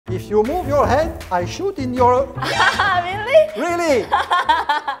If you move your hand, I shoot in your... Really? Really?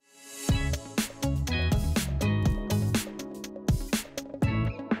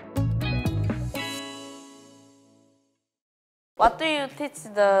 What do you teach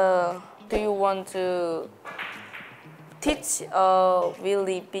do you want to teach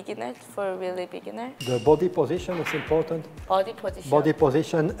really beginners for really beginner? The body position is important. Body position. Body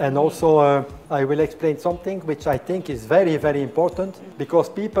position, and also I will explain something which I think is very, very important, because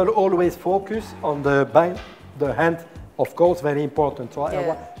people always focus on the hand, of course, very important. So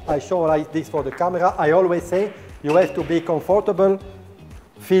yeah. I show like this for the camera. I always say you have to be comfortable,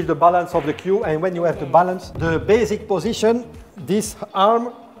 feel the balance of the cue, and when you have the balance, the basic position, this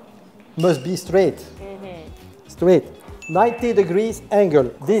arm must be straight. Straight. 90 degrees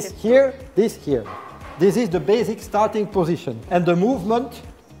angle. This here, this here. This is the basic starting position. And the movement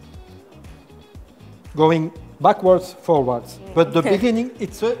going backwards, forwards. But the beginning,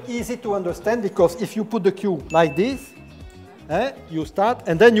 it's easy to understand, because if you put the cue like this, you start,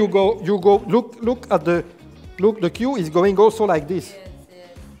 and then you go, look at the cue is going also like this.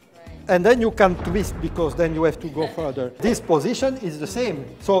 And then you can twist, because then you have to go further. This position is the same.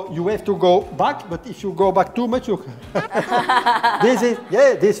 So you have to go back, but if you go back too much, you...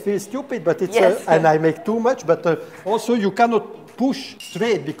 this feels stupid, but it's... Yes. And I make too much, but also you cannot push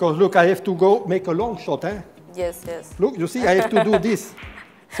straight, because look, I have to go make a long shot. Yes, yes. Look, you see, I have to do this.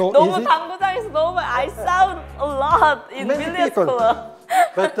 So 너무 당구장에서 너무 I sound a lot in billiard school.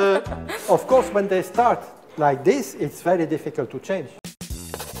 But of course, when they start like this, it's very difficult to change.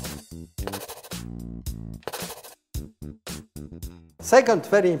 Second,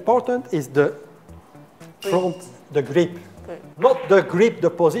 very important, is the front, the grip. Not the grip, the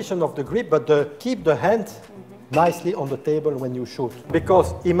position of the grip, but keep the hand nicely on the table when you shoot.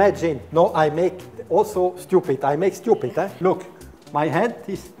 Because imagine, no, I make also stupid. I make stupid. Look, my hand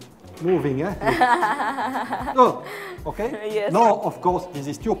is moving. No, okay? Yes. No, of course, this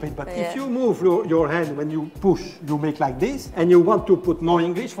is stupid. But if you move your hand when you push, you make like this, and you want to put more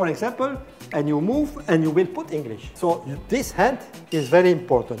English, for example, and you move, and you will put English. So this hand is very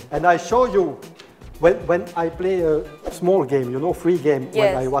important. And I show you, when I play a small game, you know, free game,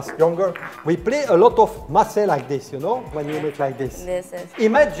 when I was younger, we play a lot of masse like this, you know, when you make like this. Yes, yes.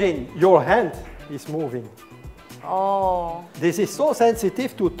 Imagine your hand is moving. Oh. This is so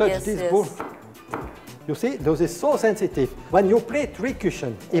sensitive to touch this ball. You see, this is so sensitive. When you play three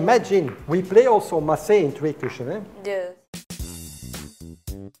cushion, imagine, we play also masse in three cushion. Yes.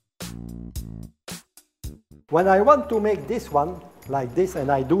 When I want to make this one, like this,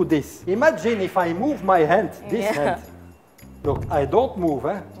 and I do this, imagine if I move my hand, this hand. Look, I don't move.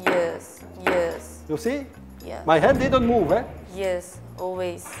 Yes, yes. You see? Yeah. My hand didn't move. Yes,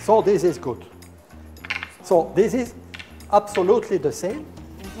 always. So this is good. So this is absolutely the same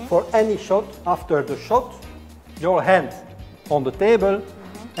for any shot. After the shot, your hand on the table,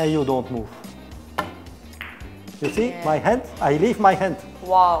 and you don't move. You see, my hand, I leave my hand.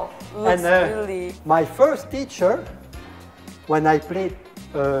 Wow, looks And really... my first teacher, when I played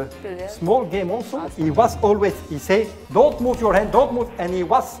a small game also, he was always, he said, don't move your hand, don't move. And he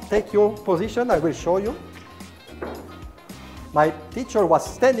was, take your position, I will show you. My teacher was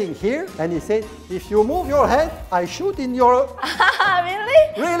standing here, and he said, if you move your hand, I shoot in your...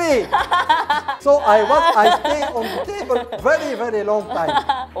 Really? Really? So I stay on the table very, very long time.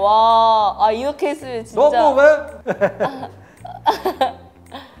 와, 아 이렇게 했으면 진짜... Don't move,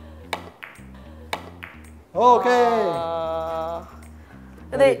 Okay.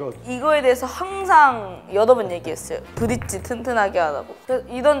 근데 이거에 대해서 항상 여러 번 얘기했어요. 브릿지 튼튼하게 하라고. 그래서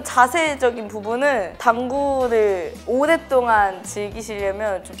이런 자세적인 부분은 당구를 오랫동안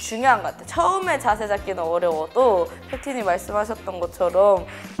즐기시려면 좀 중요한 것 같아요. 처음에 자세 잡기는 어려워도 패티님 말씀하셨던 것처럼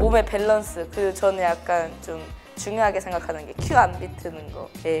몸의 밸런스, 그리고 저는 약간 좀 중요하게 생각하는 게 큐 안 비트는 거.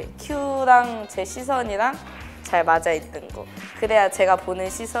 예, 큐랑 제 시선이랑 잘 맞아 있는 거. 그래야 제가 보는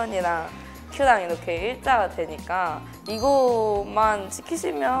시선이랑 큐랑 이렇게 일자가 되니까 이거만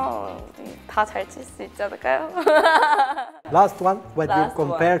지키시면 다 잘 칠 수 있지 않을까요? Last one, when you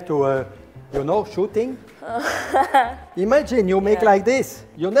compare to, you know, shooting. Imagine you make like this.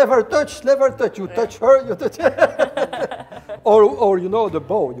 You never touch. You touch her, you touch or you know, the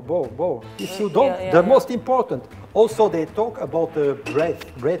bow. If you don't, the most important. Also, they talk about the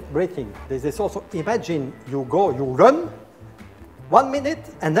breathing. This is also, imagine you run, 1 minute,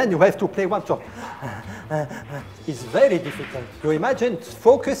 and then you have to play one shot. It's very difficult. You imagine,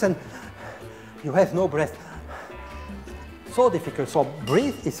 focus, and you have no breath. So difficult. So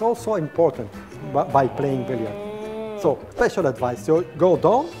breathe is also important by playing billiard. So special advice. So go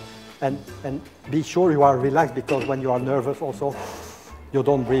down and be sure you are relaxed, because when you are nervous also, you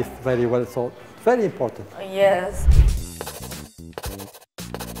don't breathe very well. So very important. Yes.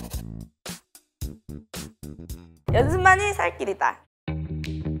 연습만이 살 길이다.